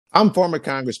I'm former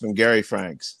Congressman Gary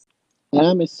Franks. And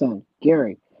I'm his son,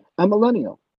 Gary, a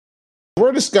millennial.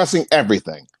 We're discussing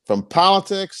everything from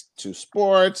politics to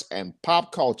sports and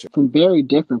pop culture. From very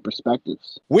different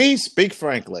perspectives. We speak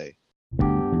frankly.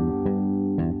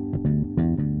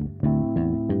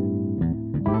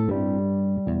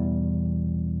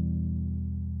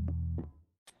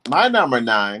 My number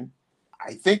 9,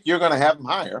 I think you're going to have him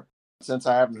higher since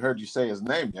I haven't heard you say his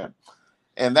name yet.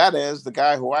 And that is the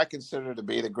guy who I consider to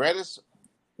be the greatest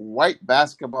white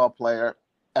basketball player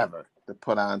ever to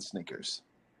put on sneakers.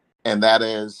 And that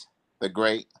is the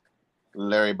great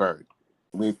Larry Bird.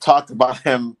 We've talked about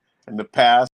him in the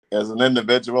past as an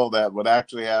individual that would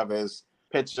actually have his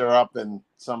picture up in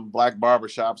some black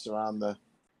barbershops around the at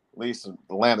least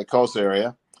Atlantic Coast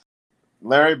area.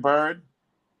 Larry Bird,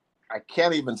 I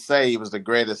can't even say he was the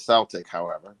greatest Celtic,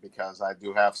 however, because I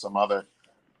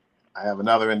have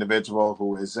another individual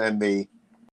who is in the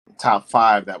top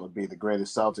 5 that would be the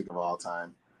greatest Celtic of all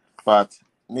time. But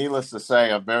needless to say,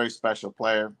 a very special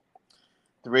player.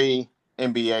 3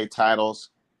 NBA titles.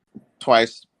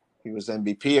 Twice he was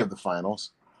MVP of the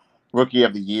finals, Rookie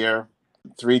of the Year,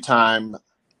 3-time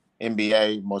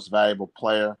NBA Most Valuable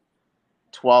Player,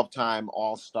 12-time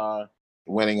All-Star,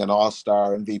 winning an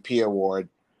All-Star MVP award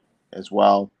as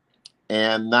well.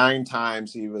 And 9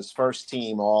 times he was first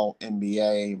team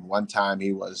All-NBA. 1 time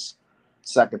he was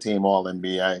second team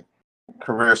All-NBA.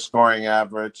 Career scoring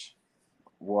average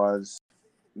was,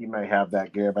 you may have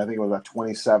that, Gary, but I think it was about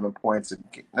 27 points.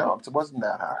 No, it wasn't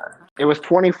that high. It was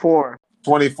 24.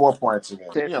 24 points a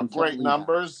game. Great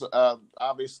numbers.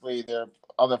 Obviously, there are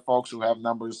other folks who have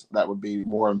numbers that would be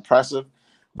more impressive,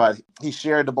 but he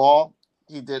shared the ball.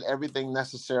 He did everything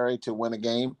necessary to win a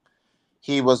game.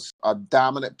 He was a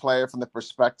dominant player from the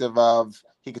perspective of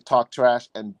he could talk trash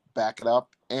and back it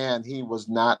up, and he was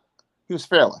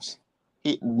fearless.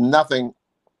 Nothing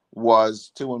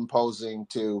was too imposing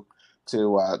to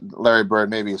Larry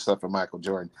Bird, maybe except for Michael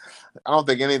Jordan. I don't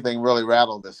think anything really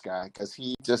rattled this guy because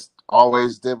he just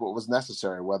always did what was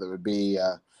necessary, whether it be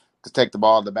to take the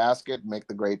ball to the basket, make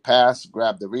the great pass,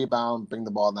 grab the rebound, bring the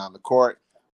ball down the court,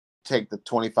 take the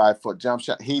 25-foot jump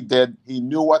shot. He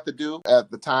knew what to do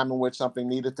at the time in which something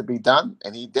needed to be done,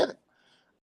 and he did it.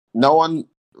 No one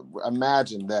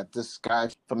imagined that this guy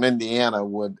from Indiana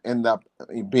would end up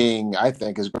being, I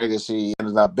think, as great as he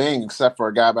ended up being, except for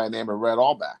a guy by the name of Red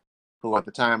Auerbach, who at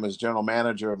the time was general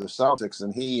manager of the Celtics,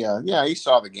 and he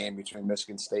saw the game between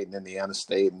Michigan State and Indiana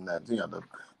State, and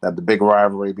that the big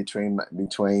rivalry between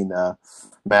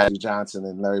Magic Johnson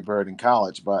and Larry Bird in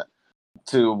college. But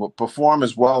to perform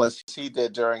as well as he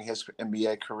did during his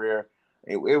NBA career,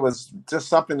 it was just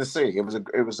something to see.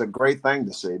 It was a great thing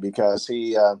to see because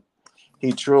he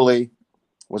truly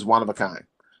was one of a kind.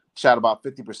 Shot about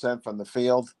 50% from the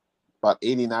field, about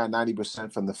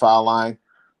 89-90% from the foul line.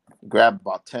 Grabbed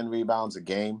about 10 rebounds a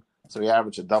game, so he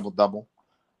averaged a double-double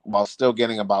while still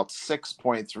getting about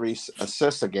 6.3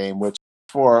 assists a game, which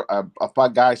for a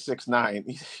guy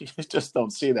 6'9", you just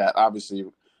don't see that. Obviously,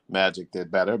 Magic did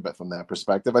better, but from that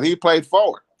perspective. But he played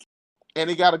forward, and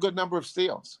he got a good number of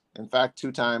steals. In fact,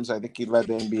 2 times I think he led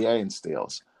the NBA in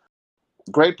steals.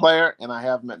 Great player, and I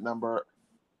have him at number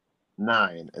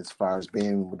 9 as far as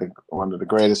being one of the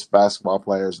greatest basketball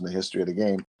players in the history of the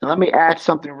game. Now, let me add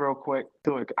something real quick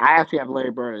to it. I actually have Larry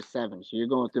Bird at 7, so you're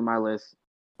going through my list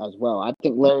as well. I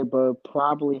think Larry Bird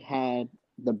probably had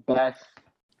the best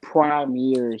prime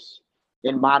years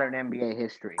in modern NBA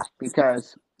history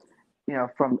because,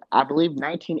 from I believe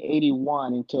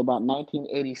 1981 until about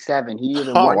 1987, he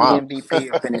either won the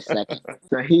MVP or finished second.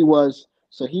 So he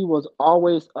was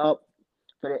always up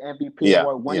for the MVP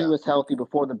award when he was healthy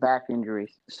before the back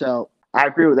injuries. So I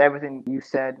agree with everything you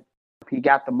said. He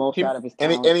got the most out of his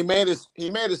talent. And he made his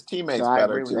teammates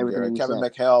better too. Kevin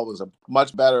McHale was a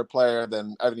much better player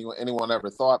than anyone ever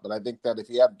thought. But I think that if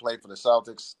he hadn't played for the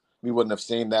Celtics, we wouldn't have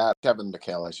seen that. Kevin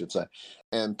McHale, I should say.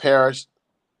 And Parrish,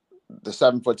 the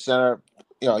 7-foot center,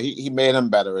 he made him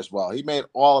better as well. He made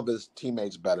all of his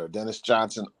teammates better. Dennis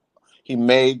Johnson, he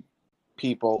made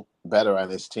people better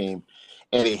on his team.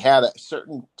 And he had a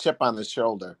certain chip on his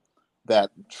shoulder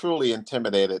that truly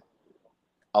intimidated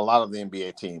a lot of the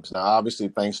NBA teams. Now, obviously,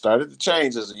 things started to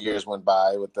change as the years went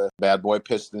by with the bad boy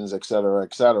Pistons, et cetera,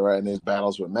 and his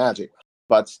battles with Magic.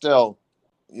 But still,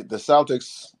 the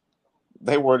Celtics,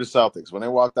 they were the Celtics. When they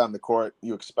walked on the court,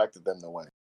 you expected them to win.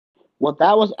 Well,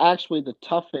 that was actually the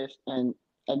toughest. And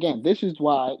again, this is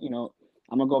why, I'm going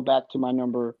to go back to my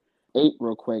number 8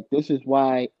 real quick. This is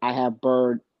why I have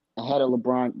Bird ahead of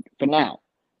LeBron for now.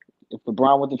 If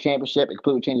LeBron wins the championship, it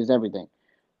completely changes everything.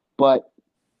 But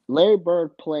Larry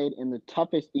Bird played in the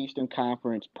toughest Eastern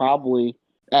Conference probably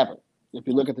ever. If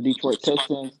you look at the Detroit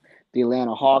Pistons, the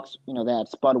Atlanta Hawks, they had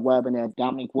Spud Webb and they had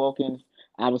Dominique Wilkins.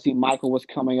 Obviously, Michael was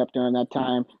coming up during that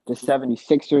time. The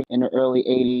 76ers in the early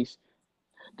 80s.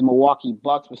 The Milwaukee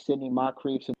Bucks with Sidney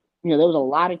Moncrief. So, there was a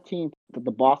lot of teams that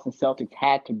the Boston Celtics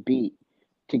had to beat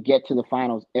to get to the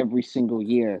finals every single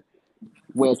year,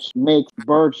 which makes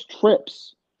Bird's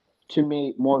trips, to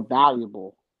me, more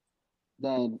valuable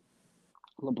than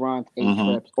LeBron's 8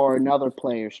 trips or another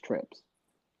player's trips.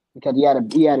 Because he had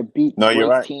to beat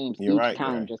great teams each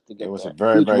time just to get there. It was a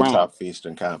very, very tough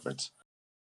Eastern Conference.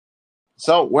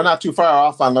 So we're not too far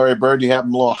off on Larry Bird. You have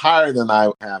him a little higher than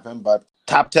I have him, but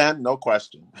top 10, no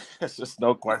question. It's just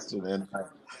no question.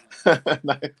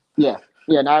 Yeah.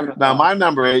 Now my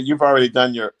number 8, you've already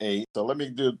done your 8, so let me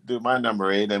do my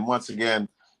number 8. And once again,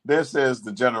 this is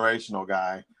the generational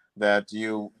guy that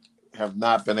you have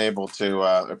not been able to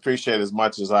appreciate as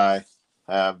much as I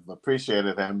have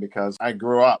appreciated him, because I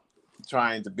grew up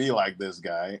trying to be like this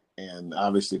guy and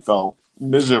obviously fell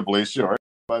miserably short.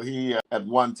 But he, at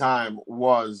one time,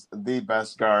 was the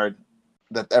best guard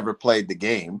that ever played the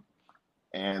game.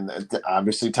 And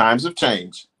obviously times have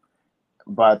changed.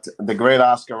 But the great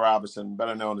Oscar Robertson,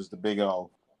 better known as the Big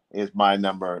O, is my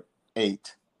number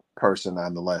 8 person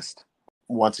on the list.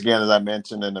 Once again, as I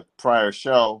mentioned in the prior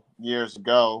show, years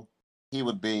ago, he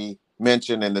would be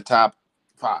mentioned in the top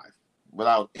 5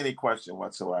 without any question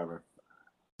whatsoever.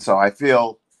 So I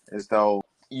feel as though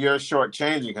you're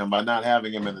shortchanging him by not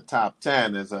having him in the top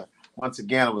 10. Once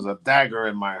again, it was a dagger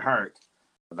in my heart.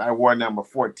 I wore number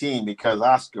 14 because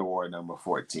Oscar wore number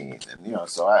 14, and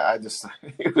so I just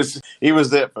he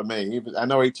was it for me. I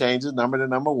know he changed his number to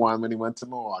number 1 when he went to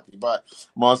Milwaukee, but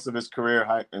most of his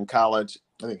career in college,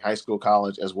 I think high school,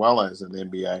 college, as well as in the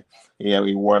NBA,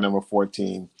 he wore number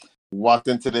 14. Walked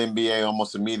into the NBA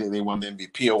almost immediately, won the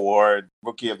MVP award,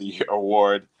 Rookie of the Year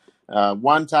award,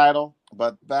 one title.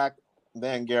 But back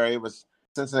then, Gary, it was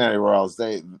Cincinnati Royals.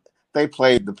 They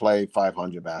played to play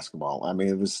 500 basketball. I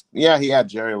mean, he had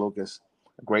Jerry Lucas,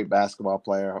 a great basketball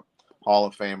player, Hall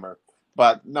of Famer,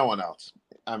 but no one else.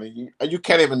 I mean, you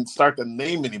can't even start to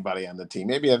name anybody on the team.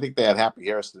 Maybe I think they had Happy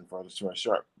Harrison for a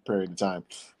short period of time,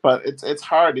 but it's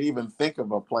hard to even think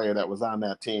of a player that was on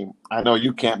that team. I know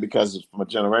you can't because it's from a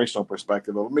generational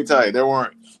perspective, but let me tell you, there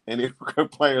weren't any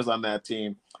good players on that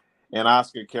team, and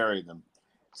Oscar carried them.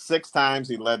 6 times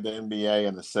he led the NBA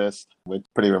in assists, which is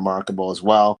pretty remarkable as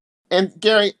well. And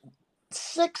Gary,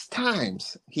 6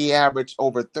 times he averaged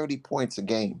over 30 points a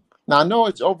game. Now, I know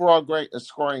his overall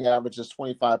scoring average is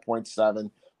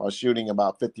 25.7, while shooting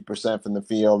about 50% from the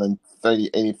field and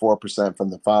 84% from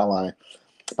the foul line.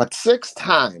 But 6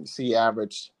 times he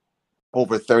averaged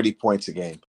over 30 points a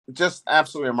game. Just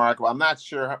absolutely remarkable. I'm not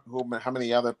sure how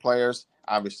many other players,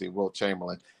 obviously Wilt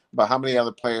Chamberlain, but how many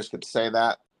other players could say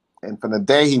that. And from the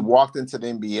day he walked into the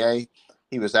NBA,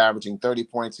 he was averaging 30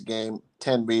 points a game,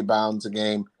 10 rebounds a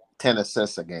game, 10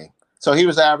 assists a game. So he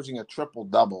was averaging a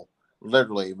triple-double,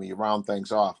 literally, when you round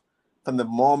things off, from the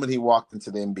moment he walked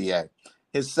into the NBA.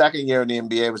 His second year in the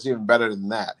NBA was even better than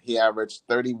that. He averaged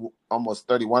almost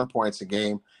 31 points a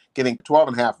game, getting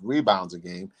 12.5 rebounds a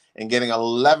game, and getting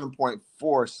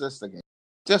 11.4 assists a game.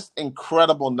 Just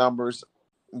incredible numbers.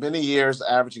 Many years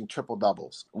averaging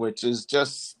triple-doubles, which is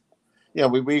just,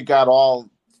 we got all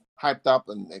hyped up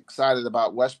and excited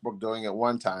about Westbrook doing it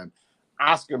one time.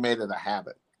 Oscar made it a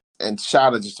habit and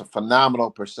shot at just a phenomenal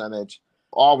percentage,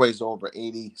 always over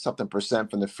 80-something%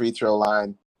 from the free throw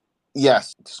line.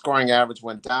 Yes, the scoring average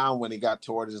went down when he got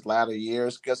toward his latter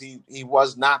years because he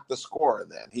was not the scorer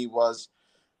then. He was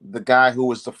the guy who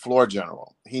was the floor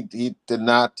general. He did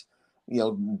not,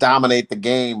 dominate the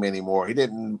game anymore. He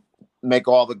didn't make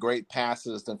all the great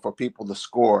passes for people to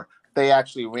score. They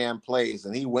actually ran plays,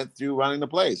 and he went through running the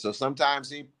plays. So sometimes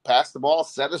he passed the ball,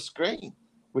 set a screen,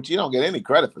 which you don't get any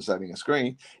credit for setting a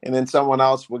screen, and then someone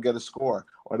else would get a score,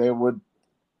 or they would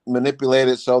manipulate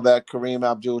it so that Kareem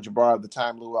Abdul-Jabbar, at the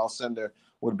time Lou Alcindor,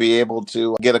 would be able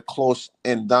to get a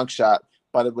close-in dunk shot,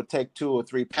 but it would take 2 or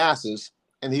 3 passes,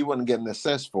 and he wouldn't get an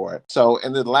assist for it. So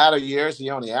in the latter years, he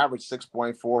only averaged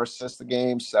 6.4 assists a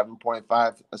game,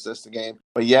 7.5 assists a game,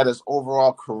 but yet his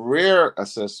overall career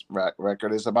assist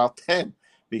record is about 10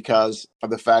 because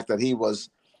of the fact that he was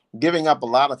giving up a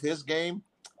lot of his game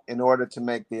in order to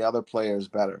make the other players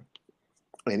better.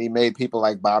 And he made people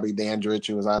like Bobby Dandridge,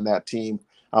 who was on that team,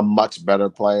 a much better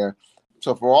player.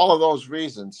 So for all of those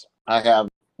reasons, I have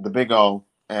the Big O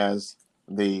as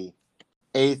the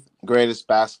 8th greatest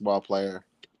basketball player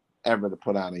ever to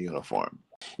put on a uniform.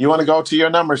 You want to go to your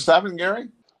number 7, Gary?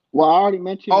 Well, I already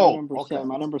mentioned my number 7.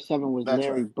 My number 7 was That's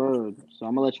Larry right. Bird. So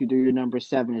I'm going to let you do your number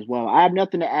 7 as well. I have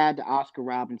nothing to add to Oscar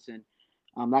Robinson.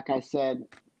 Like I said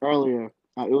earlier,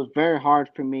 It was very hard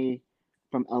for me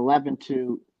from 11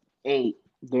 to 8.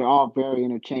 They're all very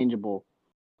interchangeable.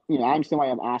 I understand why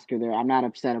you have Oscar there. I'm not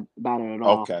upset about it at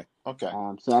all. Okay. Okay.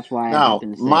 So that's why I have Now,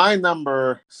 nothing to say. my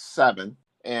number 7,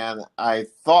 and I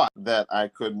thought that I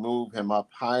could move him up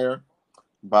higher,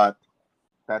 but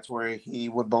that's where he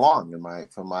would belong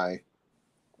from my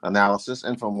analysis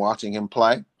and from watching him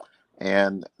play,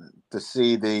 and to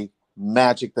see the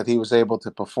magic that he was able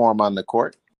to perform on the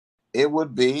court. It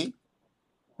would be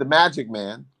the Magic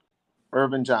Man,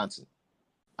 Irvin Johnson.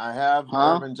 I have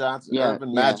Irvin Johnson,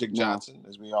 Irvin Magic Johnson,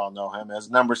 as we all know him, as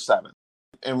number 7.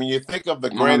 And when you think of the I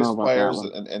don't know greatest about that players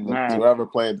one. to ever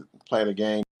play a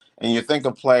game, and you think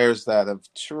of players that have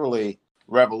truly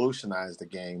revolutionized the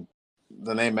game,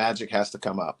 the name Magic has to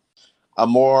come up. A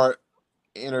more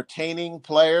entertaining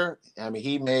player. I mean,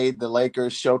 he made the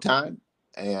Lakers Showtime,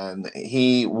 and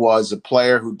he was a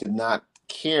player who did not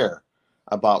care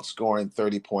about scoring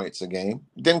 30 points a game.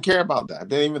 Didn't care about that.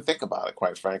 Didn't even think about it,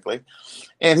 quite frankly.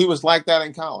 And he was like that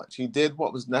in college. He did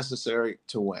what was necessary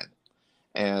to win.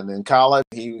 And in college,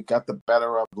 he got the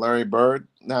better of Larry Bird.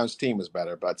 Now his team was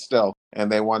better, but still.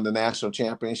 And they won the national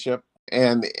championship.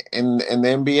 And in the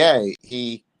NBA,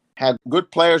 he had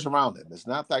good players around him. It's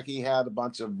not like he had a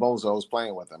bunch of bozos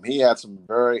playing with him. He had some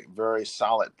very, very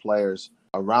solid players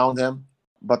around him.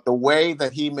 But the way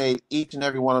that he made each and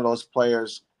every one of those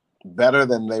players better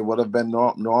than they would have been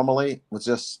normally was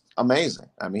just amazing.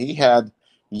 I mean, he had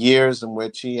years in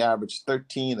which he averaged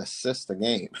 13 assists a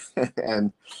game.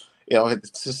 And,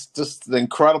 it's just an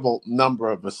incredible number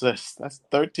of assists. That's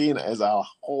 13 is a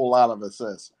whole lot of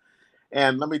assists.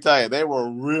 And let me tell you, they were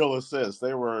real assists.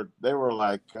 They were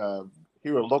like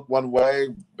he would look one way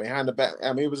behind the back.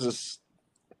 I mean, it was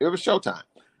Showtime.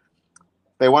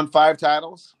 They won 5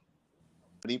 titles,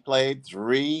 but he played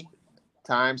 3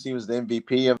 times. He was the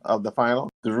MVP of the final.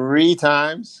 3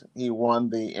 times he won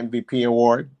the MVP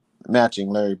award, matching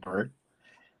Larry Bird.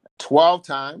 12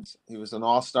 times he was an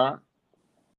All-Star.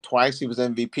 Twice he was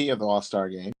MVP of the All-Star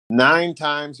game. 9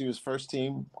 times he was first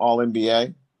team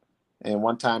All-NBA. And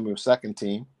 1 time he was second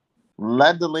team.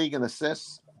 Led the league in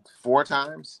assists 4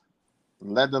 times.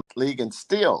 Led the league in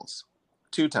steals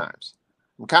 2 times.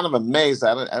 I'm kind of amazed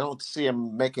at it. I don't see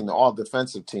him making the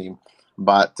all-defensive team,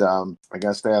 but I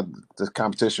guess the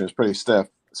competition is pretty stiff.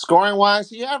 Scoring-wise,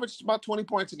 he averaged about 20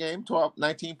 points a game,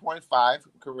 19.5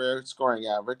 career scoring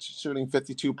average, shooting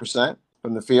 52%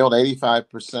 from the field,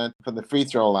 85% from the free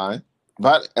throw line.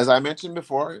 But as I mentioned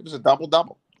before, it was a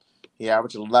double-double. He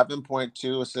averaged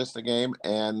 11.2 assists a game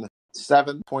and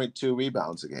 7.2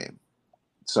 rebounds a game.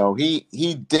 So he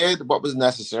did what was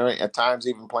necessary, at times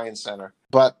even playing center.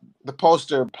 But the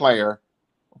poster player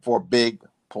for big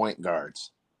point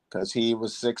guards, because he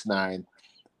was 6'9",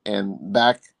 and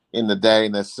back in the day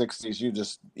in the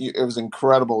 60s, it was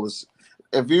incredible.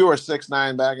 If you were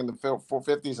 6'9" back in the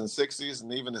 50s and 60s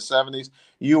and even the 70s,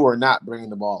 you were not bringing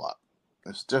the ball up.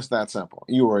 It's just that simple.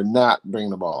 You were not bringing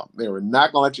the ball up. They were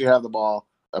not going to let you have the ball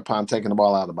upon taking the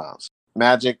ball out of bounds.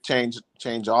 Magic changed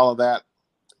all of that,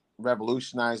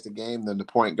 revolutionized the game, then the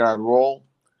point guard role.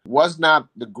 Was not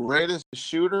the greatest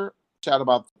shooter, shot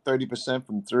about 30%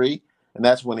 from 3, and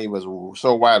that's when he was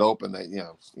so wide open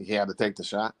that, he had to take the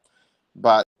shot.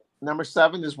 But number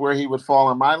 7 is where he would fall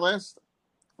on my list.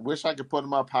 Wish I could put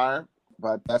him up higher,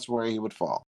 but that's where he would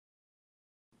fall.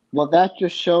 Well, that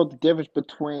just showed the difference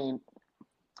between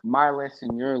my list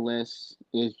and your list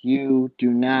is you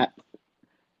do not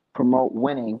promote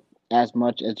winning as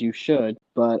much as you should.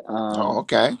 But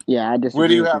okay. Yeah, I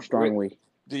disagree with you strongly.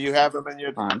 Do you have him in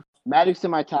your? Magic's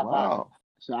in my top 5,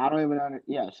 so I don't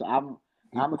even so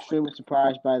I'm extremely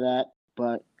surprised by that.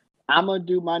 But I'm gonna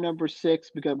do my number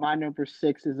 6 because my number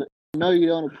 6 is. I know you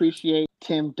don't appreciate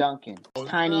Tim Duncan.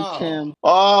 Tiny Tim.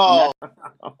 Oh,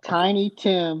 Tiny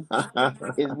Tim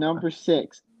is number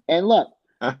 6. And look,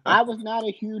 I was not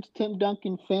a huge Tim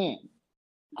Duncan fan.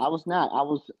 I was not. I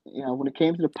was, when it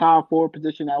came to the power forward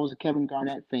position, I was a Kevin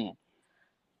Garnett fan.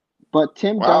 But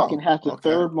Tim Duncan has the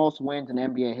 3rd most wins in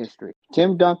NBA history.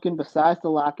 Tim Duncan, besides the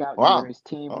lockout year, his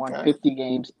team won 50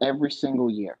 games every single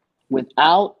year.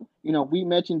 Without, we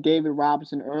mentioned David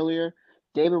Robinson earlier.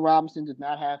 David Robinson did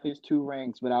not have his 2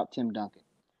 rings without Tim Duncan.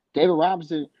 David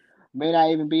Robinson may not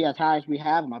even be as high as we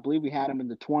have him. I believe we had him in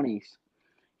the 20s.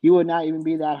 He would not even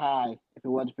be that high if it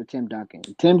wasn't for Tim Duncan.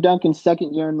 Tim Duncan's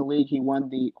 2nd year in the league, he won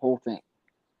the whole thing.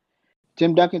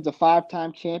 Tim Duncan's a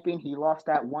 5-time champion. He lost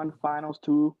that 1 finals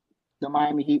to the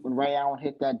Miami Heat when Ray Allen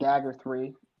hit that dagger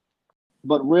 3.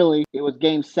 But really, it was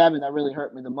Game 7 that really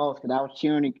hurt me the most because I was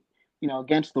cheering,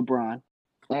 against LeBron.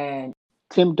 And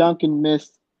Tim Duncan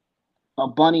missed a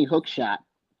bunny hook shot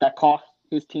that cost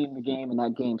his team the game in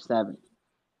that Game 7.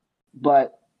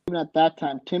 But even at that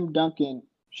time, Tim Duncan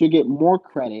should get more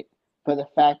credit for the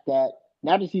fact that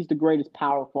not just he's the greatest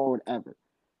power forward ever.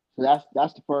 So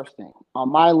that's the first thing. On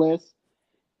my list,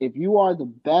 if you are the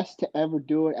best to ever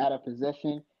do it at a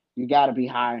position, you got to be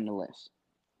higher in the list.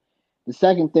 The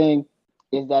second thing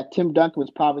is that Tim Duncan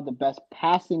was probably the best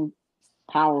passing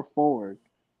power forward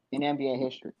in NBA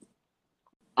history.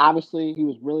 Obviously, he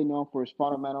was really known for his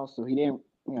fundamentals, so he didn't,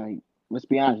 let's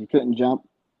be honest, he couldn't jump.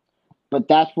 But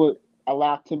that's what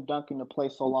allowed Tim Duncan to play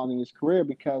so long in his career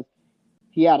because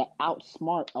he had to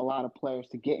outsmart a lot of players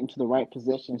to get into the right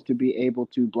positions to be able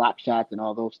to block shots and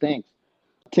all those things.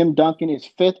 Tim Duncan is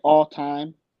fifth all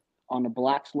time on the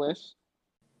blocks list,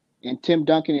 and Tim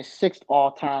Duncan is sixth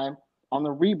all time on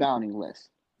the rebounding list.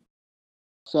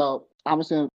 So I'm just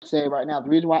going to say right now, the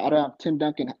reason why I don't have Tim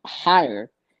Duncan higher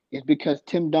is because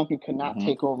Tim Duncan could not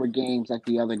take over games like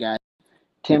the other guys.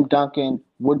 Tim Duncan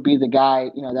would be the guy,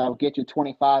 that would get you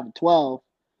 25 and 12,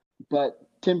 but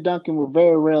Tim Duncan would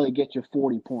very rarely get you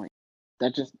 40 points.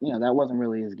 That just, that wasn't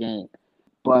really his game.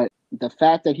 But the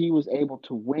fact that he was able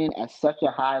to win at such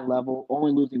a high level,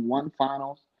 only losing one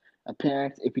finals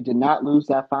appearance, if he did not lose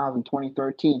that finals in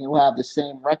 2013, he will have the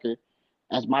same record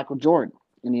as Michael Jordan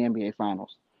in the NBA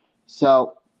Finals.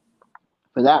 So,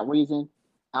 for that reason,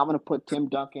 I'm going to put Tim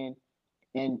Duncan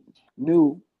in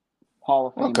new Hall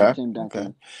of Fame Tim Duncan.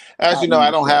 Okay. As you know,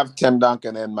 I don't have Tim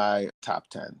Duncan in my top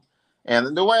 10.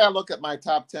 And the way I look at my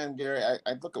top 10, Gary,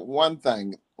 I look at one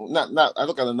thing. I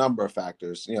look at a number of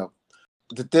factors.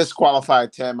 To disqualify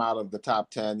Tim out of the top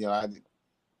 10,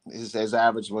 his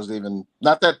average was even,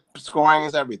 not that scoring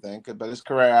is everything, but his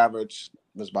career average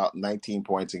was about 19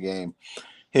 points a game.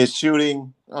 His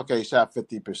shooting, okay, he shot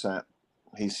 50%.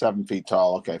 He's 7 feet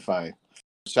tall. Okay, fine.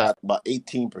 Shot about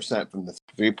 18% from the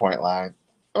 3-point line.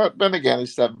 But again,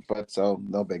 he's 7 foot, so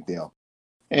no big deal.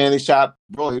 And he shot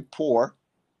really poor,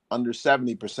 under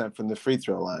 70% from the free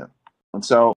throw line. And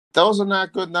so those are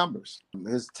not good numbers.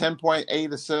 His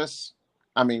 10.8 assists,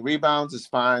 rebounds is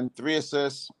fine. 3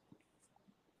 assists,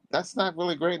 that's not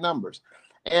really great numbers.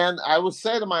 And I would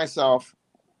say to myself,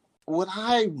 would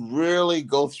I really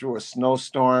go through a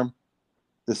snowstorm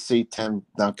to see Tim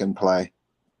Duncan play,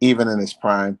 even in his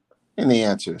prime? And the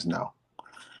answer is no.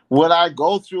 Would I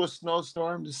go through a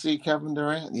snowstorm to see Kevin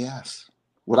Durant? Yes.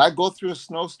 Would I go through a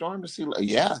snowstorm to see?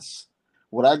 Yes.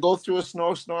 Would I go through a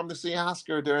snowstorm to see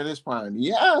Oscar during his prime?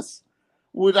 Yes.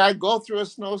 Would I go through a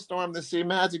snowstorm to see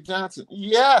Magic Johnson?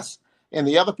 Yes. And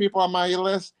the other people on my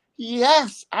list?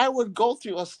 Yes. I would go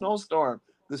through a snowstorm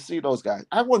to see those guys.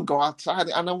 I wouldn't go outside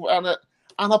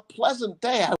on a pleasant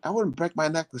day. I wouldn't break my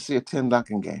neck to see a Tim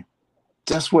Duncan game.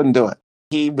 Just wouldn't do it.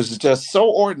 He was just so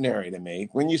ordinary to me.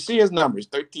 When you see his numbers,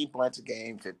 13 points a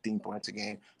game, 15 points a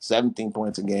game, 17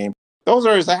 points a game, those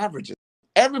are his averages.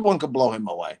 Everyone could blow him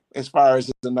away as far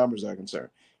as the numbers are concerned.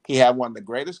 He had one of the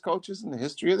greatest coaches in the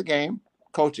history of the game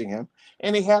coaching him,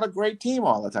 and he had a great team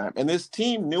all the time. And his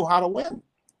team knew how to win.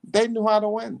 They knew how to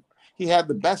win. He had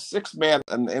the best sixth man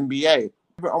in the NBA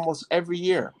almost every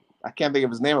year. I can't think of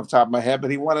his name off the top of my head,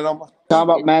 but he won it almost. Talk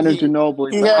about Manu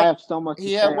Ginobili, but I have so much to say.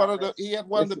 He had one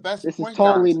of the best this point is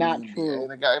totally guards not in the true. NBA,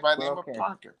 and a guy by the name of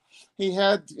Parker. He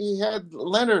had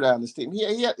Leonard on his team.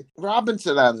 He had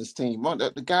Robinson on his team.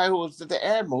 The guy who was the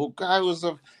Admiral, the guy who was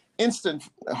an instant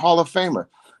Hall of Famer.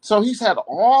 So he's had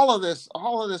all of this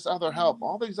other help,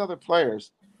 all these other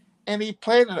players, and he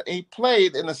played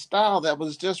in a style that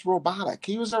was just robotic.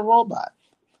 He was a robot.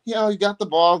 He got the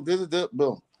ball, did it,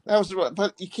 boom.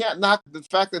 But you can't knock the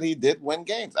fact that he did win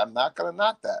games. I'm not going to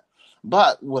knock that.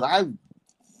 But would I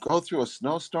go through a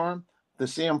snowstorm to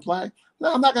see him play?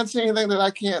 No, I'm not going to see anything that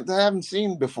I haven't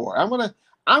seen before. I'm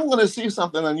going to see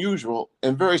something unusual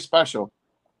and very special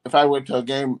if I went to a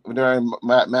game during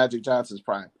Magic Johnson's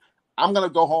prime. I'm going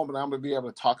to go home and I'm going to be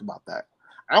able to talk about that.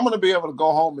 I'm going to be able to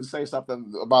go home and say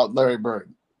something about Larry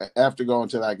Bird after going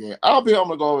to that game. I'll be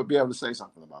able to say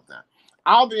something about that.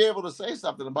 I'll be able to say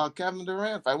something about Kevin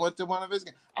Durant if I went to one of his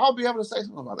games. I'll be able to say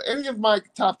something about it. Any of my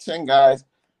top 10 guys,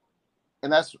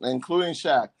 and that's including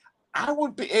Shaq, I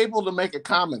would be able to make a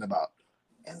comment about.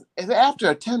 And after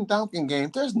a Tim Duncan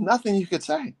game, there's nothing you could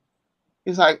say.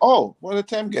 He's like, oh, what did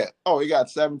Tim get? Oh, he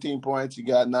got 17 points, he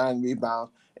got 9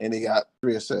 rebounds, and he got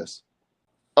 3 assists.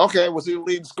 Okay, was he the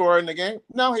leading scorer in the game?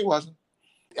 No, he wasn't.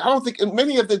 I don't think in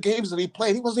many of the games that he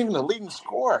played, he wasn't even the leading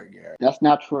scorer, Gary. That's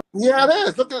not true. Yeah, it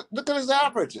is. Look at his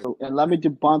averages. And let me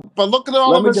debunk. But look at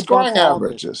all of his scoring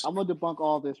averages. I'm going to debunk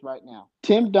all this right now.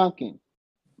 Tim Duncan,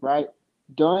 right,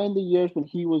 during the years when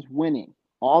he was winning,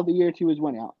 all the years he was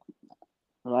winning,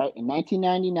 right, in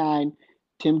 1999,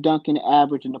 Tim Duncan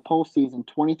averaged in the postseason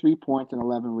 23 points and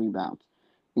 11 rebounds.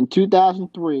 In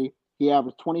 2003, he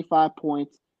averaged 25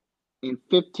 points and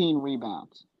 15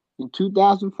 rebounds. In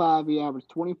 2005, he averaged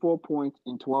 24 points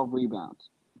and 12 rebounds.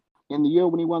 In the year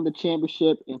when he won the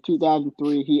championship in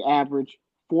 2003, he averaged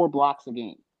 4 blocks a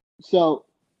game. So,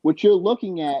 what you're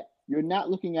looking at, you're not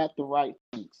looking at the right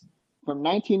things. From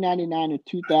 1999 to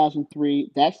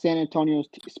 2003, that San Antonio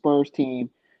Spurs team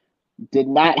did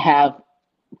not have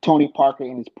Tony Parker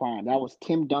in his prime. That was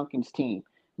Tim Duncan's team.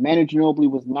 Manu Ginobili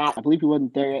was not, I believe he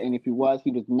wasn't there yet, and if he was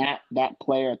not that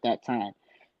player at that time.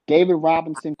 David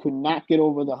Robinson could not get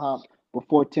over the hump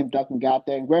before Tim Duncan got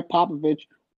there. And Greg Popovich,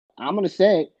 I'm going to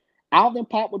say, Alvin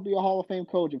Pop would be a Hall of Fame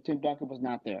coach if Tim Duncan was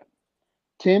not there.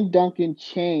 Tim Duncan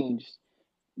changed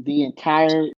the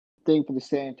entire thing for the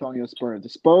San Antonio Spurs. The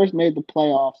Spurs made the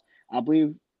playoffs, I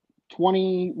believe,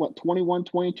 21,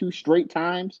 22 straight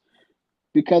times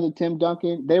because of Tim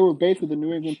Duncan. They were basically the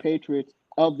New England Patriots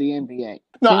of the NBA.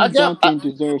 No, Tim Duncan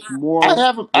deserves more. I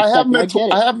have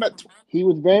met. He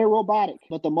was very robotic,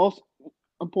 but the most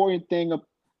important thing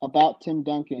about Tim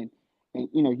Duncan, and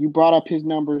you brought up his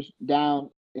numbers down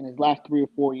in his last 3 or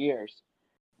 4 years,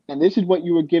 and this is what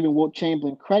you were giving Wilt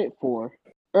Chamberlain credit for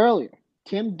earlier.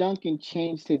 Tim Duncan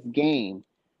changed his game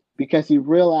because he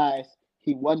realized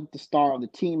he wasn't the star of the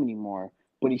team anymore,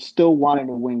 but he still wanted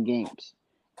to win games.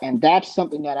 And that's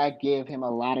something that I give him a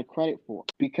lot of credit for,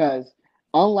 because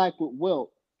unlike with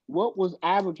Wilt was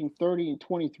averaging 30 and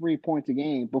 23 points a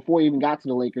game before he even got to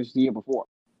the Lakers the year before.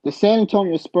 The San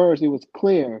Antonio Spurs, it was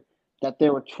clear that they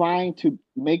were trying to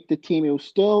make the team. It was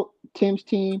still Tim's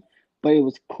team, but it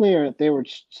was clear that they were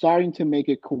starting to make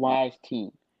it Kawhi's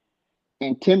team.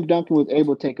 And Tim Duncan was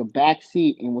able to take a back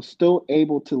seat and was still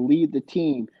able to lead the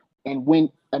team and win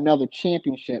another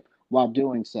championship while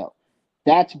doing so.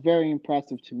 That's very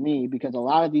impressive to me, because a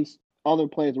lot of these other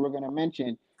players we're going to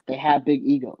mention, they have big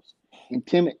egos. And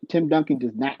Tim Duncan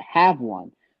does not have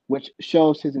one, which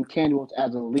shows his intangibles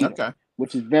as a leader,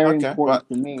 which is very important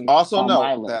for me. Also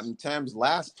note that in Tim's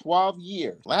last 12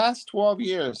 years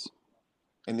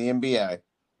in the NBA,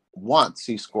 once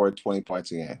he scored 20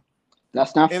 points a game.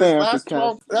 That's not fair,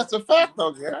 because that's a fact,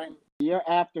 though, Gary. The year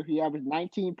after, he averaged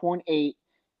 19.8.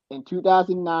 In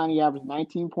 2009, he averaged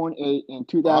 19.8. In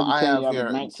 2010, he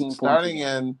averaged 19. Starting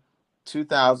in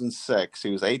 2006, he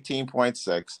was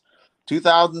 18.6.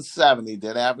 2007, he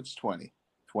did average 20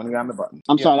 on the button.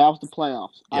 I'm sorry, that was the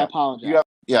playoffs. Yeah. I apologize.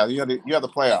 You have the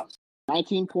playoffs.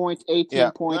 19 points,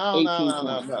 18 points, 18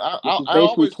 points. Which is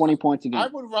basically 20 points a game. I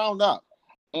would round up.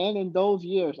 And in those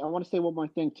years, I want to say one more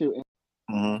thing, too.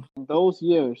 In those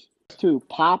years, too,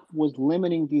 Pop was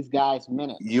limiting these guys'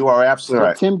 minutes. You are absolutely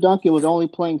right. Tim Duncan was only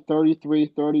playing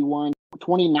 33, 31,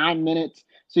 29 minutes.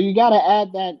 So you got to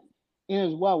add that in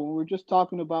as well. When we're just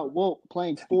talking about Wilt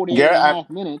playing 48 and a half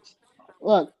minutes,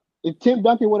 look, if Tim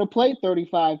Duncan would have played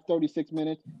 35, 36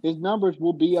 minutes, his numbers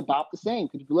will be about the same.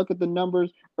 Because if you look at the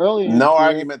numbers earlier in no the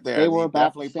argument there. They were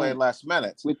about definitely the same played less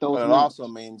minutes. With those but it minutes. Also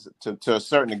means, to a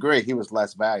certain degree, he was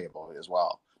less valuable as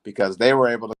well, because they were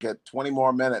able to get 20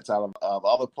 more minutes out of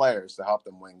other players to help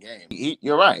them win games.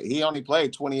 You're right. He only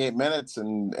played 28 minutes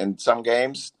in some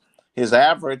games. His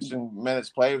average in minutes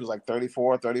played was like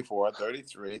 34,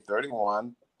 33,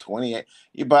 31, 28.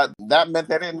 But that meant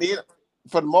they didn't need it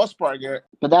for the most part, Garrett.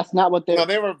 But that's not what they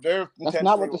were. That's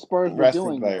not what the Spurs were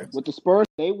doing. With the Spurs,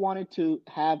 they wanted to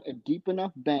have a deep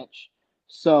enough bench,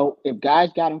 so if guys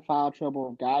got in foul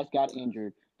trouble, if guys got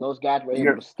injured, those guys were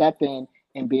able to step in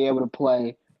and be able to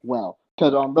play well.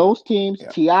 Because on those teams,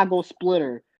 Tiago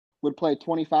Splitter would play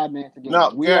 25 minutes a game.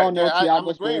 No, we all know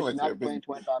Tiago Splitter is not playing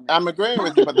 25 minutes. I'm agreeing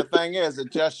with you, but the thing is,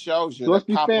 it just shows you that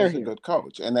Pop was a good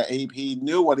coach, and that he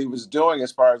knew what he was doing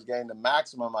as far as getting the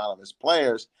maximum out of his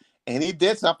players, and he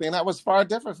did something that was far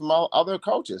different from all other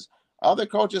coaches. Other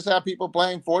coaches have people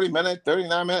playing 40 minutes,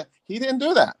 39 minutes. He didn't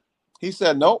do that. He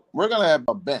said, nope, we're going to have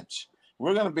a bench.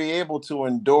 We're going to be able to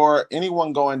endure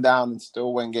anyone going down and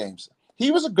still win games.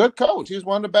 He was a good coach. He was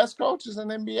one of the best coaches in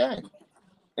the NBA.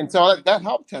 And so that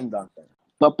helped Tim Duncan.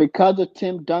 But because of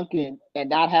Tim Duncan and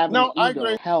not having an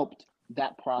ego helped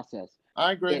that process.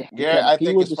 I agree. Gary, I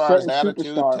think as far as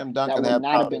attitude, Tim Duncan had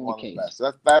probably one of the best.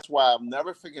 That's why I'll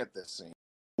never forget this scene.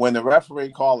 When the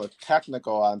referee called a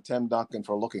technical on Tim Duncan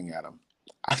for looking at him.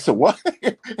 I said, what?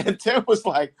 And Tim was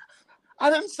like,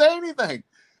 I didn't say anything.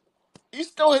 You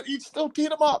still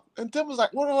teed him up. And Tim was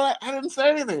like, what? I didn't say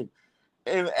anything.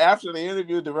 And after they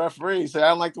interviewed the referee, he said, I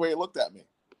don't like the way he looked at me.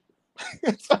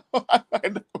 So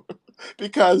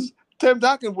because Tim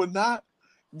Duncan would not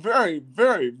very,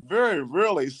 very, very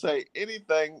rarely say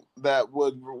anything that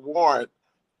would warrant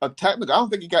a technical. I don't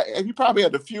think he probably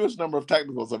had the fewest number of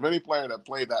technicals of any player that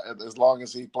played that as long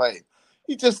as he played.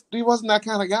 He wasn't that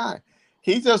kind of guy.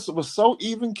 He just was so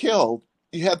even killed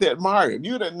you had to admire him.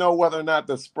 You didn't know whether or not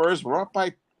the Spurs were up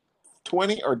by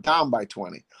 20 or down by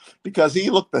 20 because he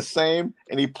looked the same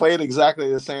and he played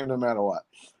exactly the same no matter what.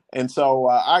 And so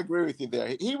I agree with you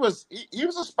there. He was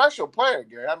a special player,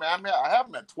 Gary. I have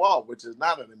him at 12, which is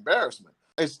not an embarrassment.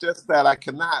 It's just that I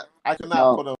could not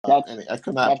No, put him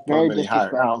that's very any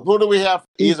higher. Now, disrespectful. who do we have?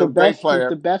 He's a great He's player,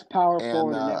 the best power and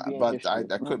forward in NBA but I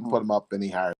history. couldn't put him up any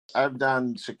higher. I've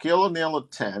done Shaquille O'Neal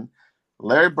at 10,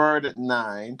 Larry Bird at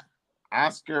 9,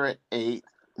 Oscar at 8,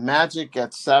 Magic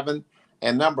at 7,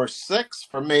 and number 6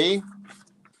 for me.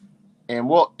 And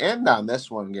we'll end on this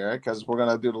one, Gary, because we're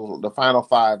going to do the final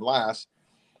 5 last.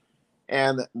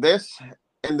 And this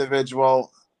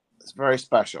individual is very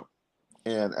special.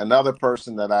 And another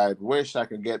person that I wish I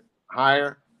could get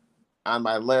higher on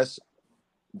my list.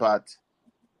 But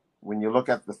when you look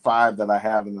at the 5 that I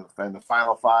have in the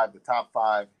final 5, the top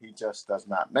 5, he just does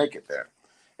not make it there.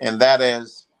 And that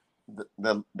is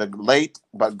the late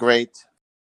but great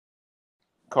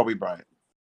Kobe Bryant.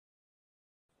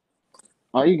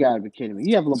 Oh, you gotta be kidding me!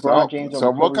 You have LeBron James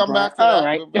over we'll Kobe come Bryant. back to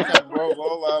that. All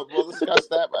right. We'll discuss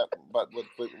that, but with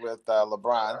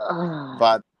LeBron.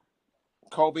 But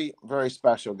Kobe, very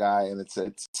special guy, and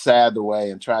it's sad the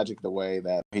way and tragic the way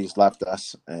that he's left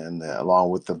us, and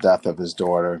along with the death of his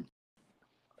daughter.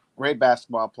 Great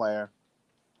basketball player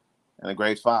and a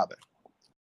great father.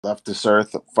 Left this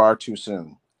earth far too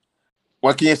soon.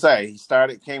 What can you say?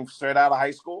 He came straight out of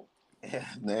high school,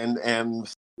 and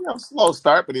slow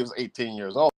start, but he was 18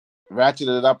 years old.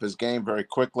 Ratcheted up his game very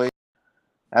quickly.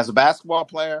 As a basketball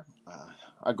player,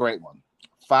 a great one.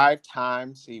 5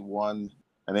 times he won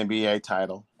an NBA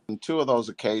title. On 2 of those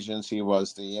occasions, he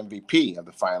was the MVP of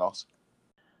the finals.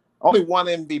 Only one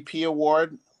MVP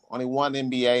award, only one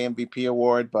NBA MVP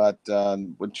award, but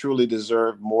would truly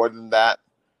deserve more than that.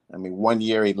 I mean, one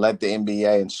year he led the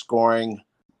NBA in scoring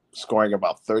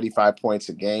about 35 points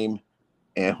a game,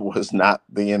 and was not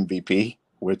the MVP,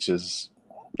 which is,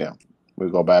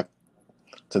 we'll come back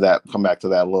to that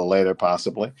a little later,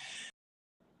 possibly.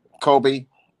 Kobe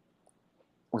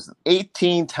was an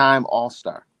 18-time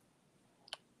All-Star.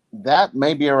 That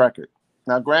may be a record.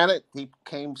 Now, granted, he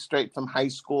came straight from high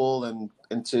school and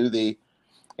into the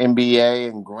NBA,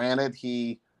 and granted,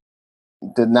 he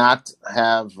did not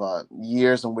have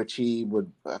years in which he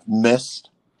would have missed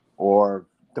or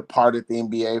departed the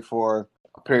NBA for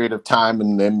a period of time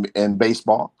in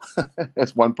baseball,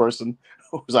 as one person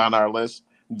who's on our list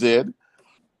did.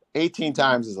 18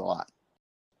 times is a lot.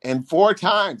 And 4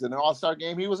 times in the All-Star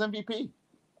game, he was MVP.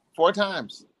 4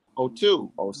 times.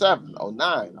 02, 07,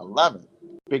 09, 11.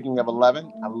 Speaking of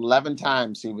 11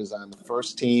 times he was on the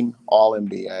first team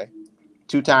All-NBA.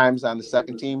 2 times on the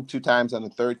second team, 2 times on the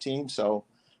third team. So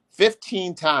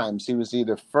 15 times he was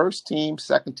either first team,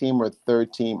 second team, or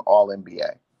third team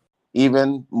All-NBA.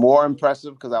 Even more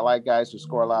impressive, because I like guys who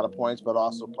score a lot of points but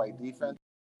also play defense.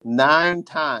 9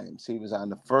 times he was on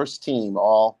the first team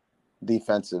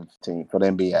All-Defensive team for the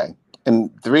NBA.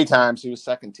 And 3 times he was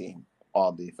second team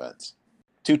All-Defense.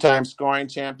 2-time scoring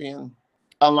champion.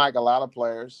 Unlike a lot of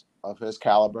players of his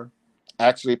caliber,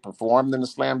 actually performed in the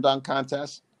slam dunk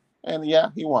contest. And yeah,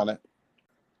 he won it.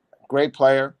 Great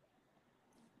player.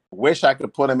 Wish I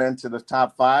could put him into the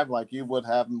top 5 like you would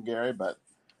have him, Gary. But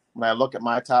when I look at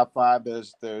my top 5,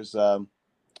 there's a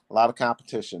lot of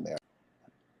competition there.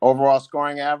 Overall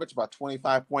scoring average, about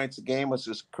 25 points a game was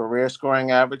his career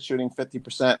scoring average, shooting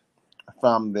 50%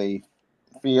 from the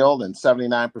field and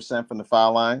 79% from the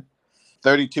foul line,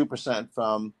 32%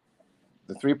 from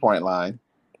the three-point line,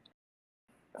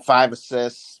 5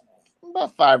 assists,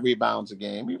 about 5 rebounds a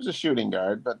game. He was a shooting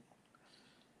guard, but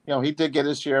he did get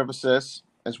his share of assists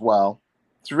as well.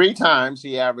 3 times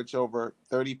he averaged over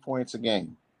 30 points a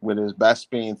game, with his best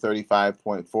being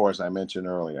 35.4, as I mentioned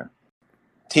earlier.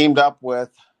 Teamed up with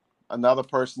another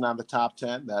person on the top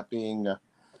 10, that being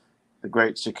the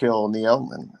great Shaquille O'Neal,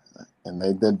 and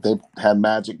they had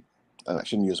magic. I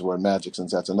shouldn't use the word magic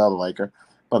since that's another Laker,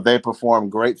 but they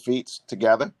performed great feats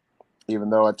together, even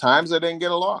though at times they didn't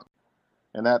get along.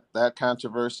 And that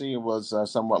controversy was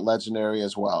somewhat legendary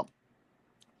as well.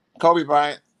 Kobe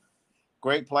Bryant,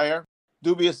 great player.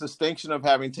 Dubious distinction of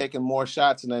having taken more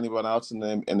shots than anyone else in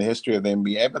the history of the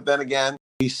NBA. But then again,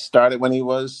 he started when he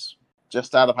was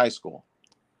just out of high school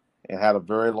and had a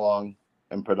very long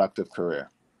and productive career.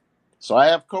 So I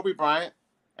have Kobe Bryant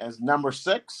as number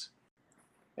 6.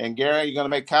 And Gary, you going to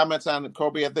make comments on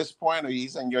Kobe at this point, or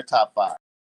he's in your top 5?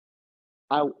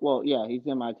 Yeah, he's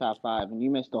in my top 5, and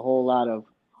you missed a whole lot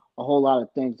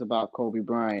of things about Kobe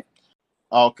Bryant.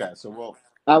 Okay, so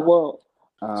I will.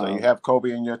 So you have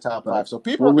Kobe in your top 5. So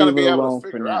people we'll are going to be able to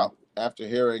figure out after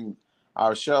hearing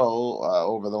our show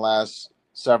over the last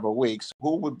several weeks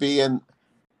who would be in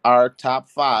our top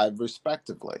 5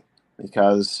 respectively,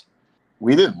 because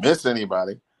we didn't miss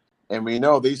anybody. And we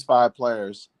know these 5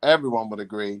 players, everyone would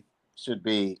agree, should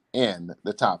be in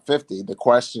the top 50. The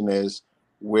question is,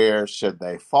 where should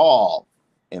they fall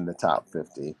in the top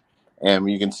 50?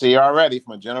 And you can see already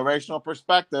from a generational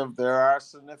perspective, there are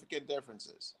significant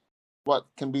differences. What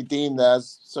can be deemed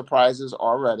as surprises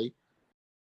already.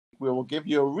 We will give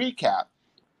you a recap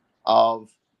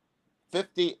of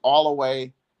 50 all the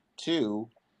way to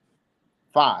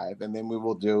 5, and then we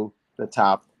will do the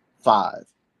top 5.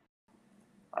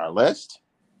 Our list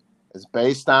is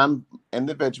based on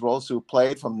individuals who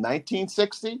played from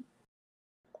 1960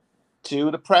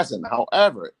 to the present.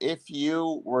 However, if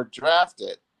you were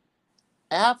drafted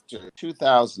after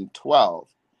 2012,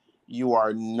 you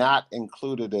are not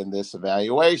included in this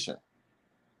evaluation.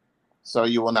 So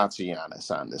you will not see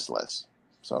Giannis on this list.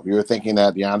 So if you were thinking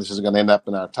that Giannis is going to end up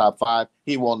in our top 5,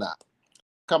 he will not.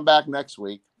 Come back next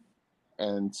week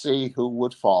and see who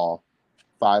would fall.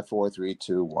 5, 4, 3,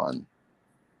 2, 1.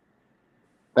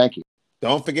 Thank you.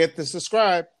 Don't forget to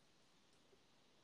subscribe.